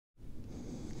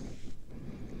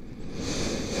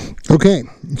Okay,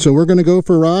 so we're going to go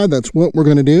for a ride. That's what we're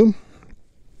going to do.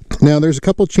 Now, there's a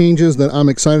couple changes that I'm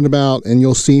excited about, and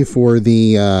you'll see for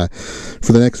the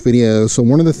next video. So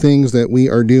one of the things that we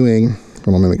are doing,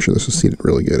 hold on, let me make sure this is seated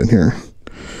really good in here.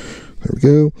 There we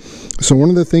go. So one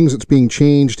of the things that's being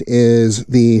changed is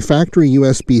the factory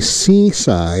USB-C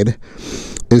side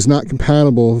is not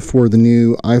compatible for the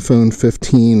new iPhone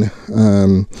 15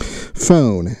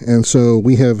 phone. And so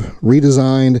we have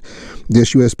redesigned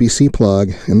this USB-C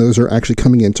plug, and those are actually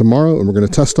coming in tomorrow, and we're going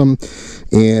to test them.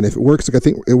 And if it works, like I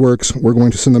think it works, we're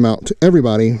going to send them out to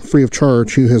everybody free of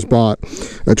charge who has bought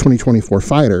a 2024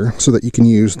 Fighter so that you can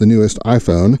use the newest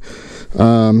iPhone.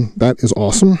 That is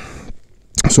awesome.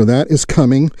 So that is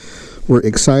coming. We're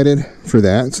excited for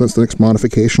that. So that's the next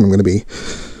modification I'm going to be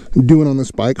doing on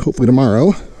this bike, hopefully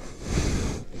tomorrow.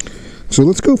 So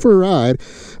let's go for a ride.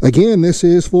 Again, this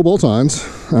is full bolt-ons.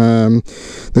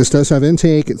 This does have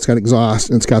intake, it's got exhaust,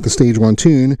 and it's got the stage 1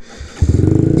 tune.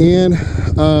 And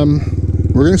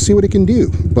we're going to see what it can do.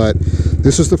 But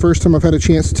this is the first time I've had a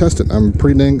chance to test it. I'm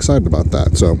pretty dang excited about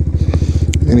that. So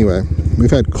anyway,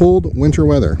 we've had cold winter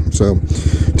weather. So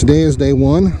today is day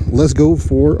 1. Let's go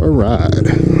for a ride.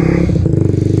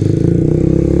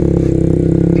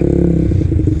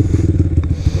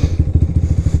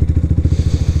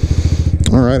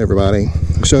 All right, everybody.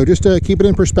 So just to keep it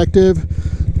in perspective,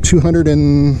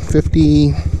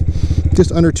 250,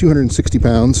 just under 260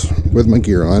 pounds with my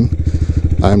gear on.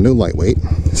 I'm no lightweight,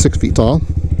 6 feet tall.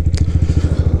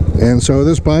 And so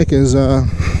this bike is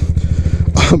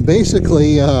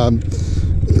basically,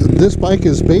 this bike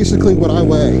is basically what I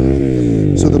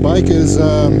weigh. So the bike is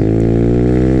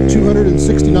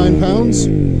 269 pounds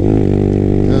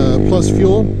plus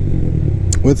fuel.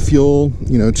 With fuel,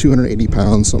 you know, 280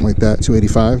 pounds, something like that,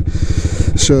 285.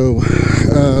 So,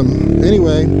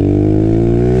 anyway,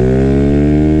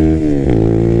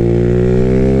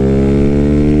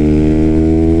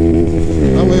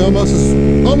 I weigh almost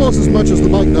as much as the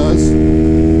bike does,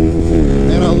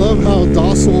 and I love how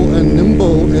docile and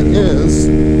nimble it is.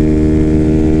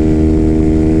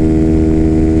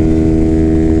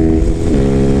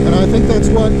 And I think that's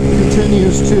what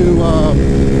continues to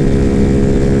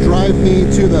drive me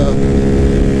to the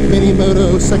mini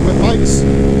moto segment bikes.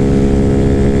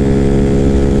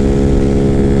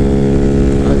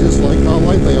 I just like how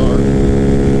light they are.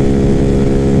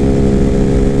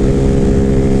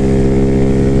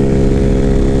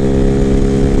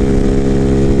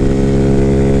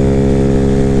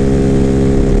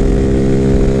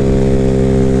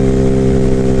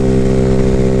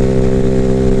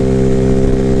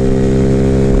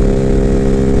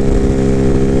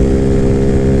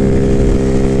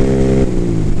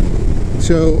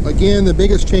 So again, the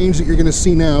biggest change that you're going to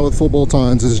see now with full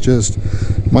bolt-ons is just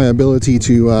my ability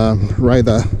to ride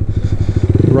the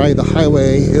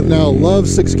highway. It now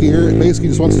loves 6th gear. It basically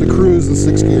just wants to cruise in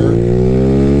 6th gear.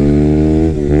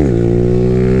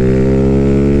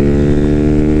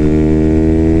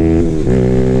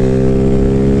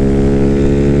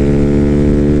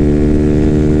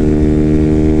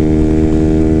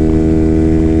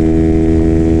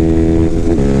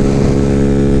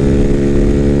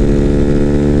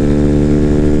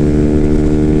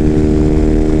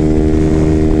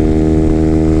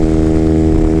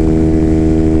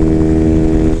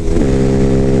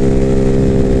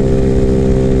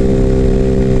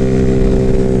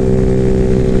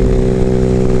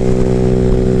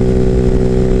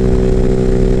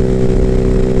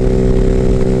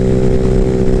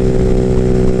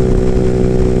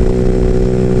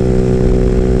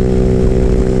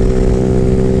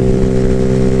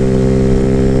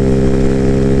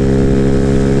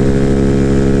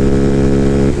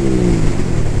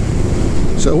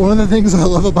 So one of the things I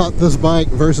love about this bike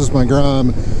versus my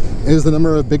Grom is the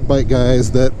number of big bike guys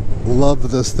that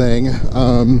love this thing.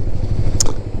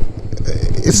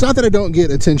 It's not that I don't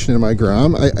get attention in my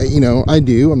Grom. You know, I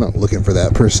do. I'm not looking for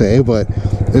that per se, but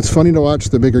it's funny to watch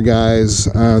the bigger guys,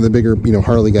 the bigger, you know,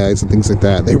 Harley guys and things like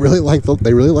that. They really like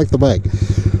the bike,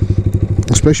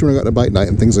 especially when I got to bike night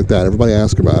and things like that. Everybody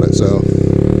asks about it. So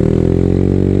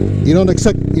you don't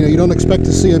expect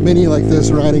to see a mini like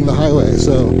this riding the highway.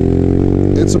 So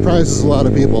it surprises a lot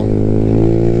of people.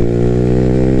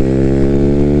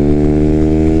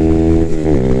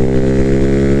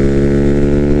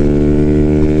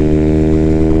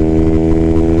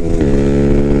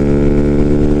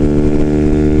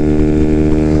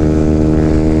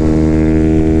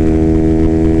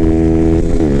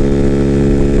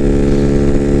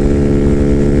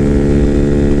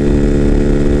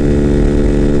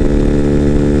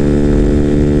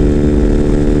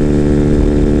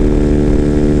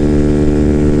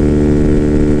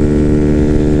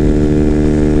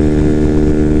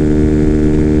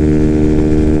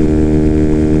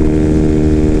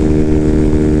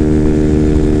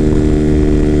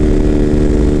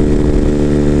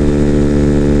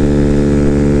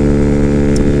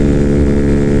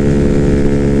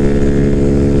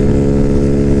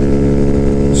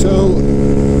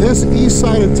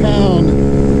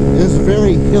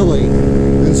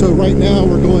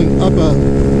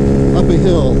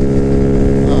 hill.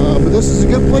 But this is a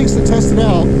good place to test it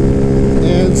out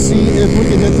and see if we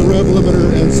can hit the rev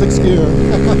limiter in 6th gear.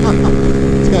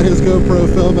 It's got his GoPro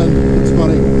filming. It's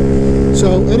funny.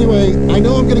 So anyway, I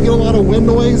know I'm going to get a lot of wind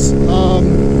noise,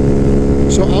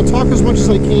 so I'll talk as much as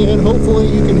I can. Hopefully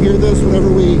you can hear this whenever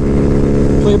we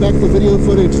play back the video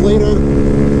footage later.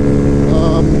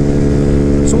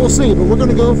 So we'll see, but we're going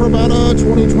to go for about a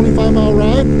 20-25 mile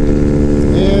ride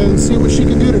and see what she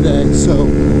can do today. So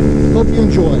hope you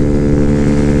enjoy.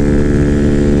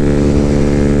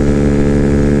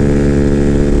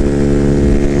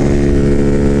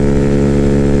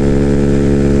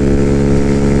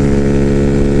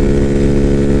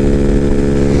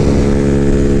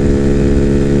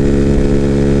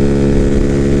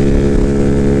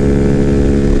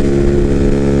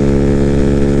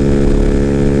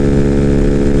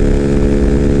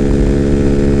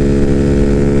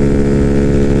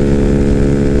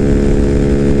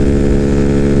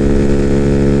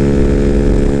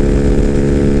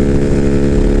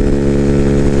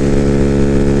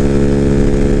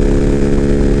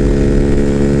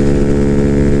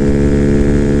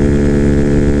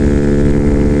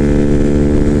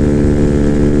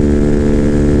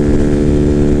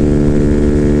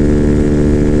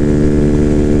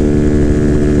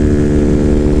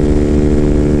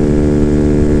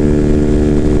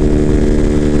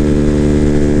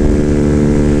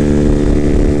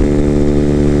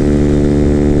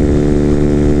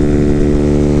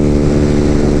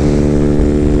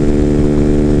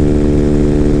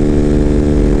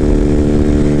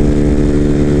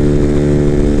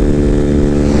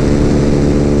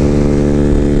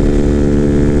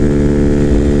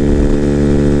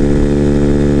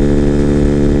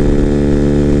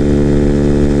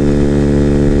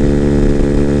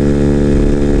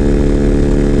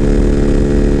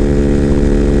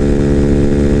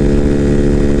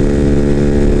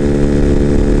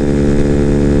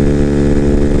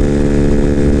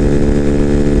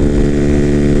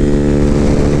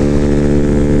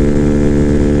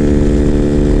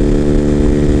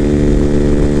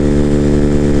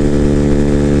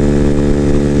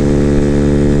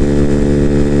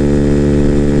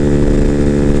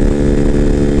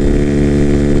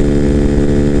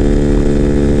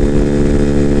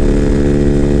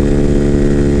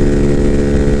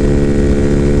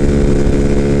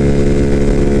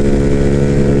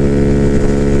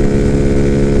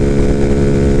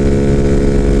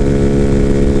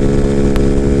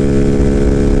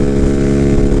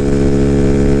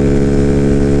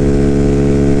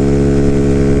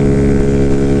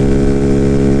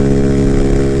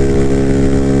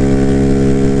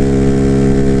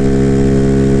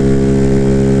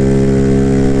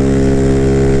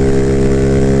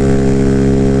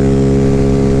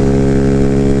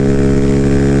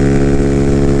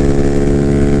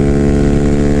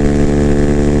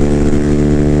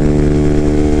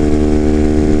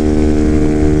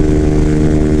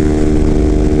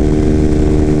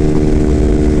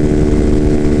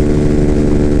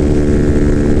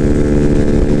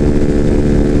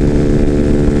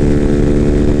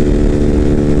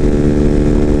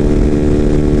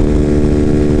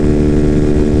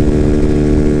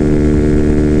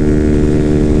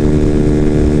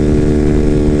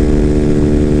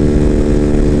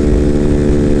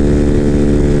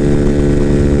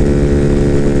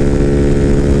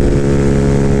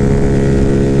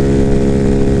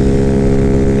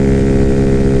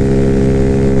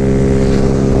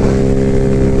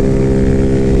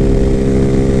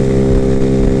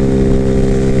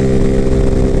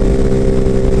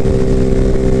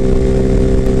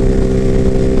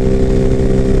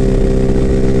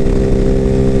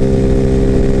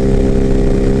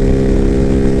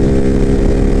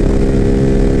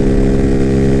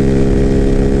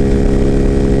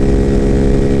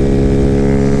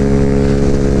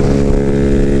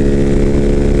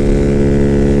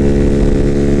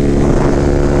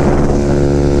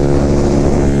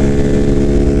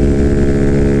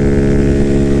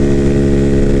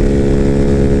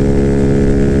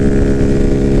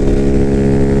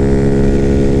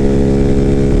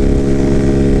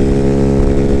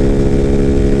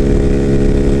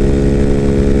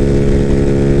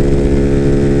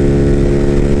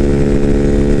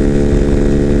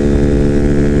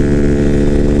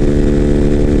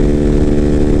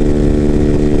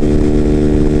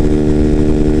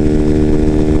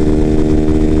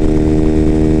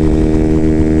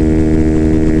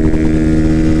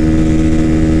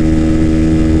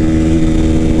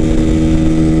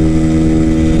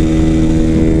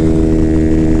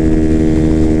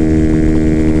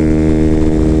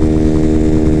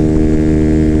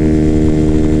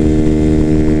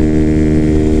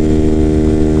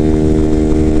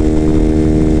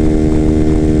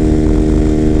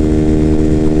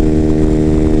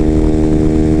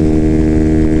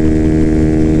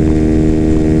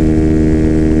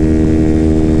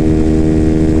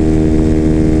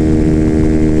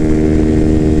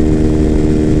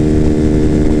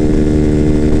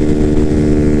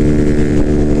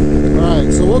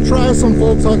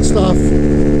 tuck stuff.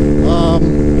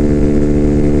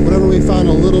 Whenever we find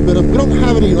a little bit of, we don't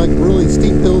have any like really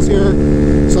steep hills here,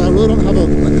 so I really don't have a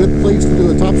good place to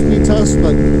do a top speed test,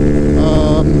 but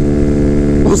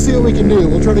we'll see what we can do.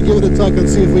 We'll try to give it a tuck and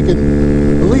see if we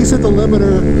can at least hit the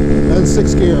limiter in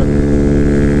 6th gear.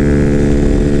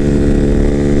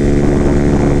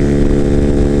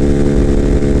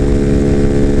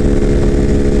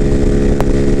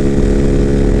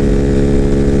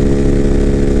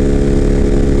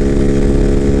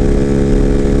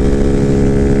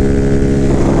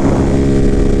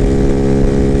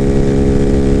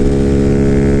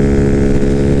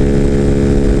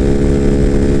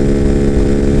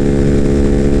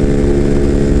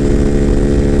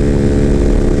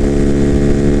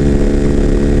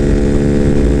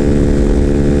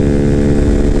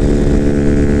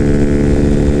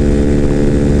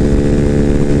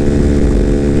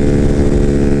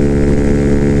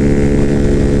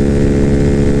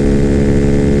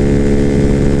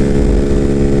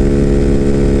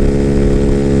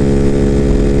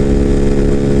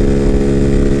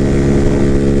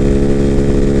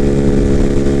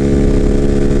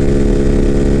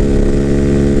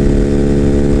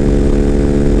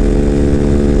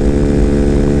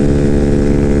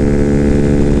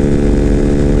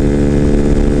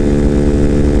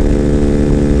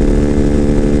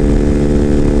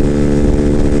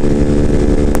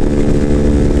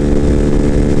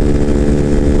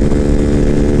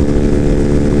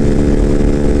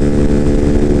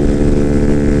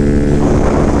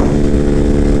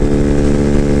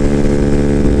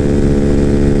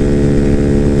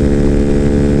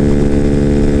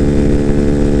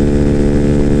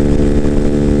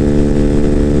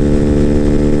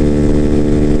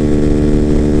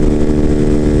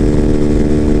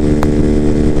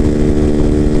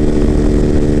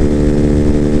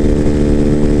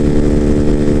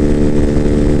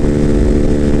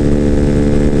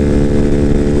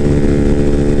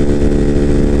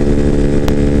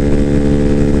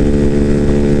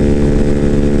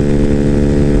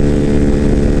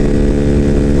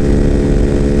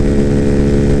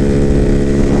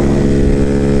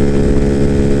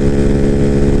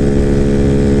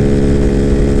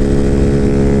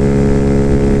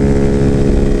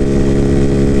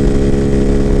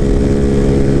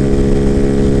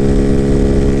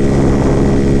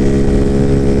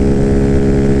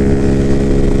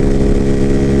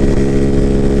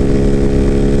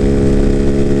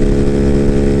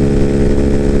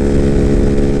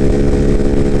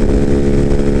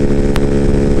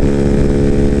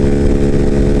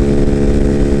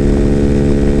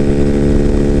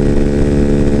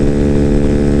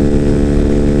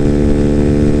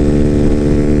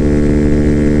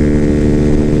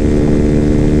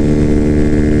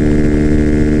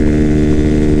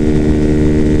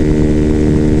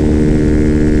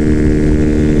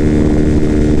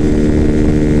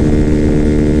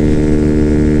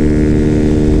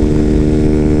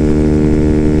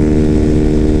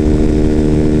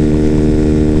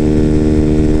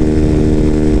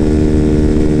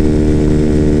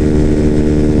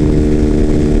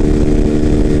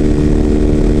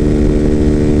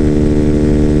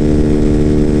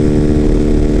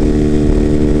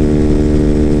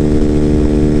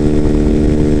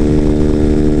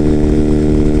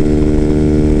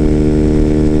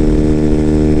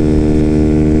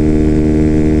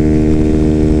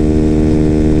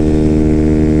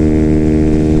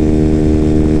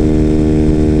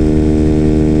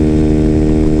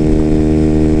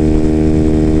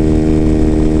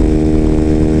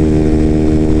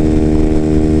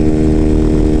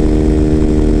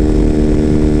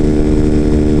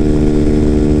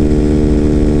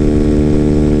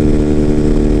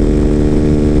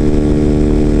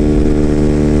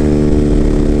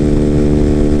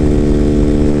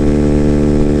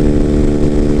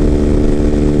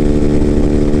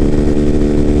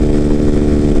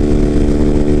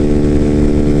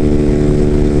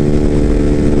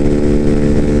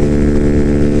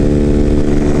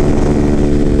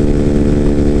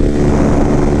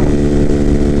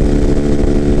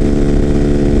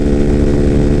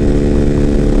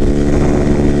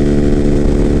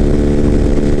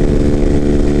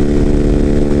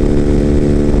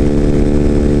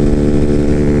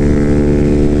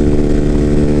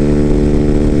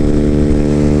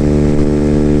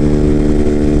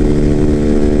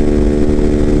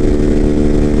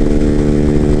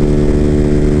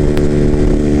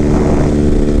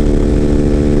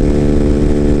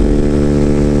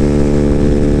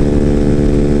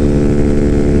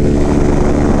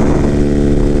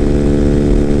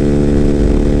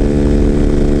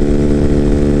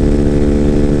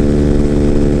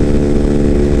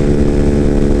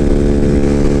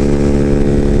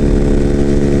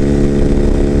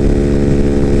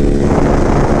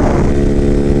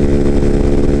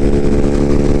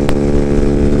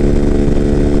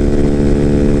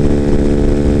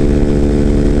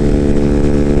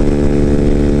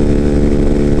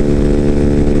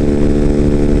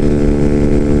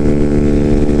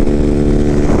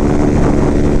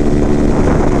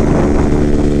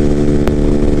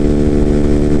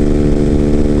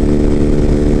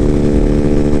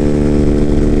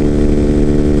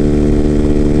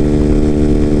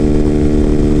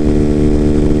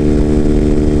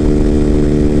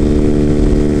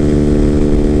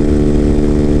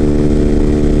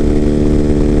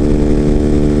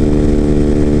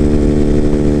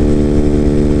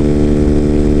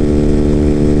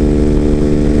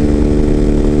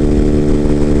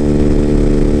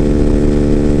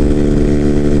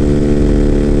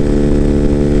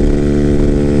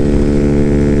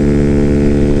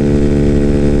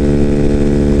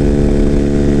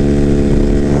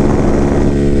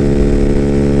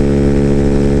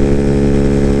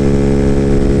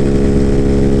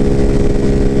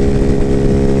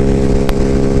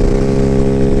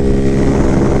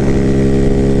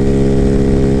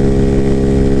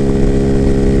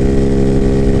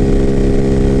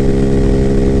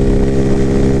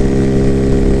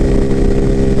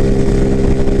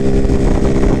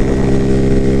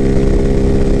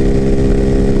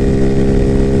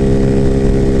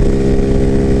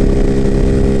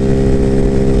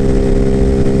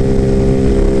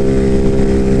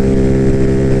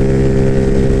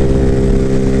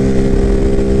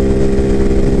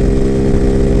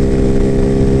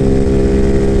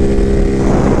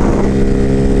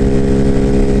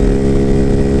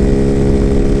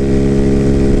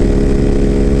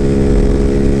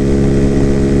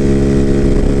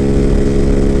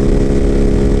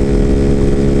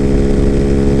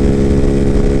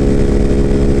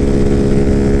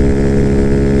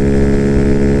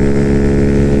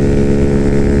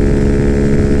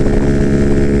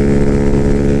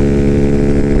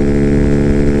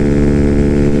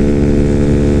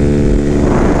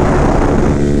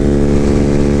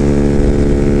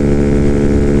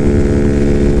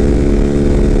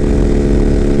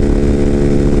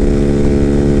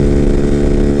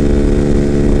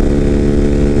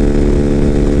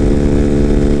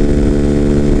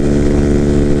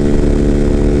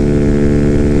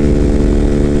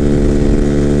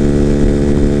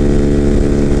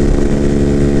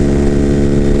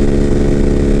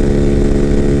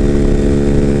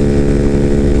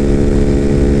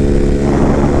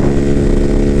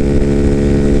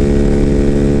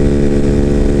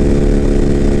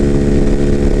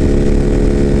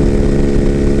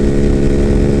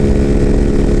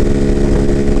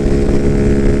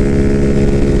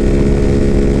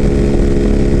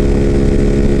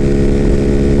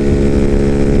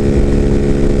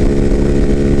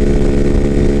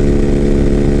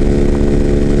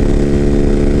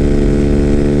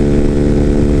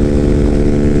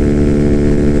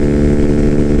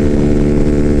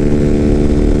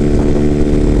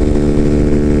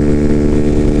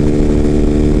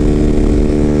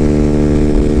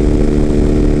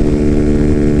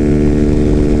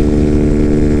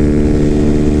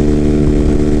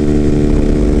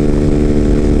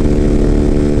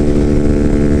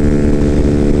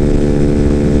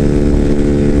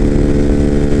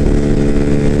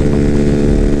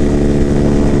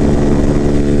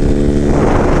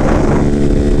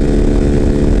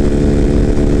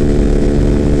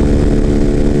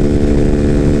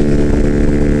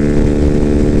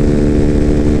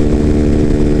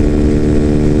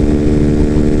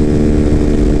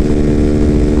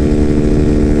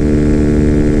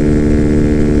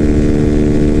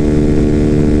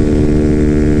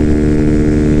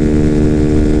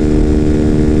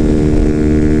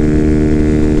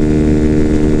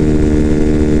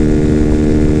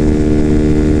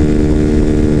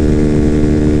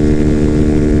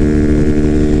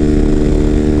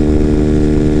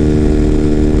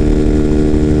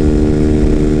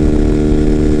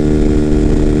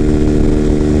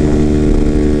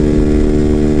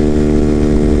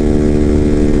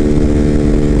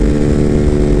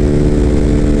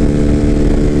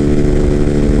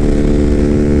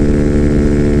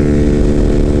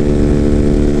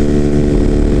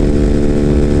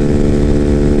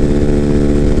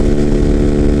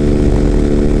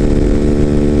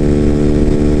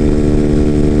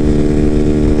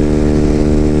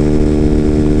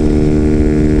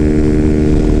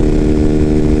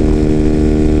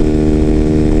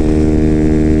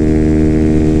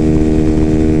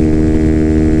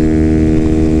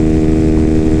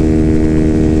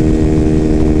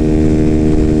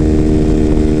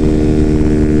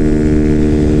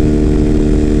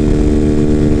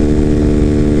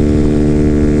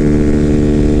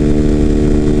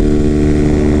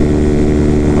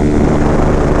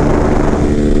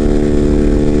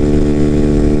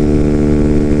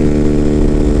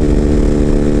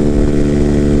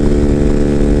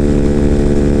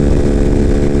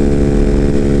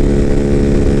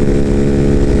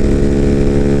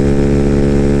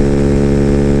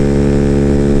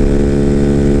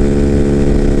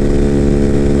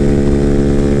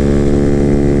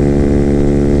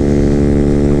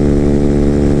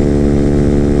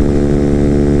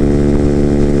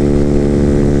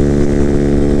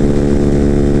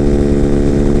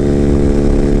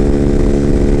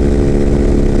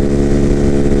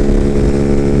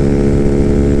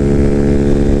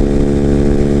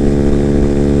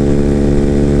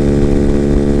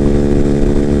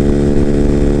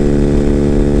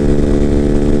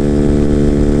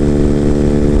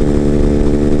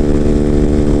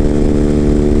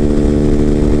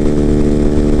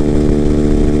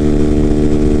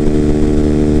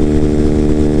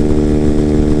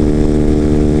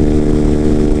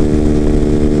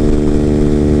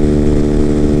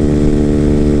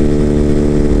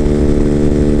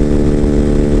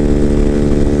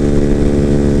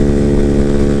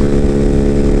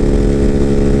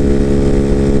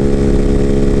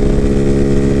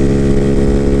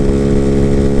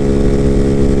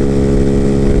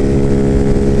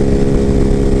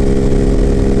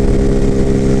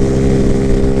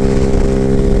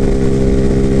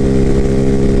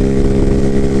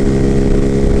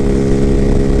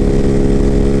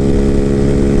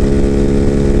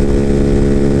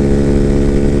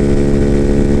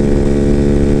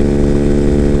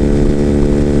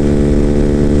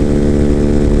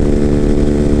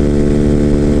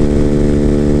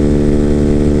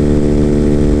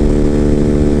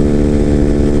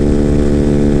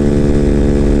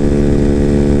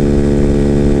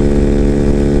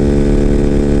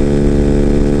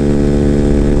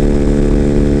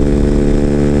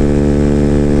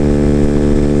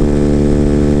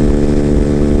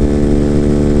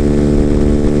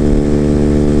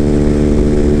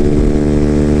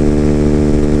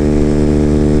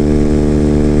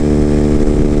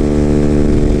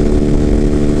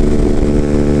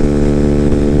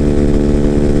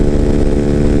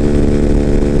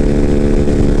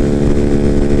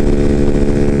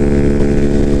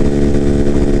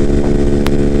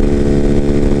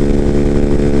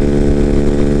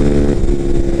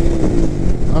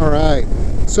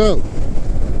 So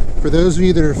for those of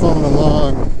you that are following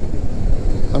along,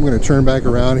 I'm going to turn back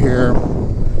around here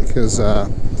because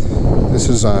this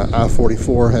is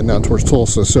I-44 heading out towards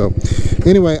Tulsa. So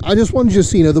anyway, I just wanted you to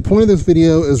see, you know, the point of this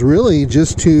video is really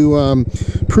just to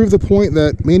prove the point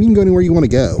that, man, you can go anywhere you want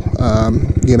to go.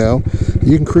 You know,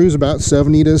 you can cruise about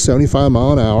 70 to 75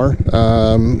 mile an hour,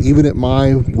 even at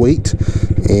my weight,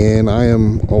 and I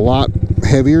am a lot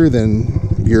heavier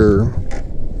than your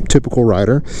typical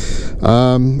rider,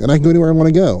 and I can go anywhere I want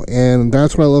to go, and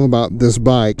that's what I love about this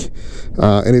bike.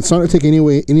 And it's not to take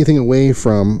anything away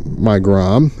from my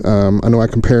Grom. I know I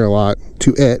compare a lot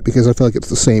to it because I feel like it's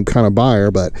the same kind of buyer,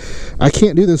 but I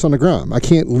can't do this on the Grom. I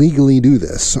can't legally do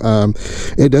this.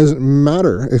 It doesn't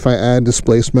matter if I add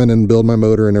displacement and build my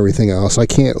motor and everything else. I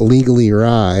can't legally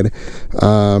ride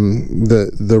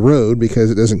the road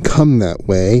because it doesn't come that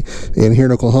way. And here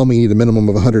in Oklahoma, you need a minimum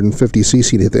of 150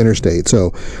 cc to hit the interstate.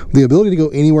 So the ability to go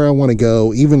anywhere I want to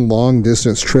go, even long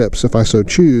distance trips if I so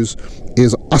choose,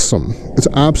 is awesome. It's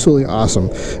absolutely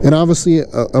awesome. And obviously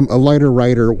a lighter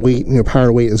rider weight, you know,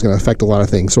 power weight is going to affect a lot of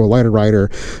things. So a lighter rider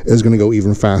is going to go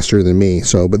even faster than me.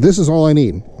 So, but this is all I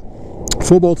need.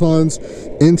 Full bolt-ons,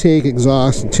 intake,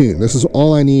 exhaust, and tune. This is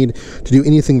all I need to do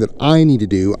anything that I need to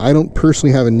do. I don't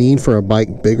personally have a need for a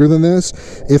bike bigger than this.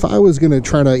 If I was going to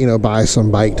try to, you know, buy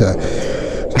some bike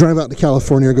to drive out to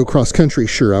California or go cross country,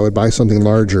 sure, I would buy something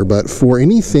larger. But for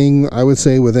anything, I would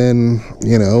say within,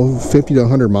 you know, 50 to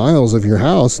 100 miles of your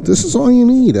house, this is all you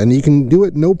need. And you can do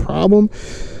it no problem.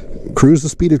 Cruise the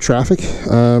speed of traffic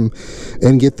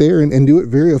and get there and do it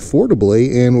very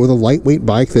affordably and with a lightweight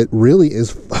bike that really is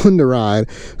fun to ride,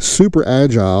 super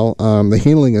agile. The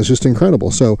handling is just incredible.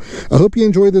 So I hope you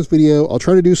enjoyed this video. I'll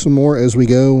try to do some more as we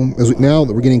go. Now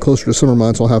that we're getting closer to summer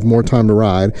months, I'll have more time to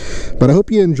ride. But I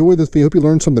hope you enjoyed this video. I hope you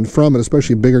learned something from it,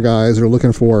 especially bigger guys that are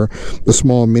looking for the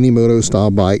small mini moto style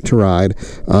bike to ride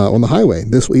on the highway.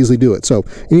 This will easily do it. So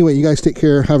anyway, you guys take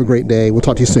care. Have a great day. We'll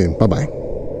talk to you soon. Bye-bye.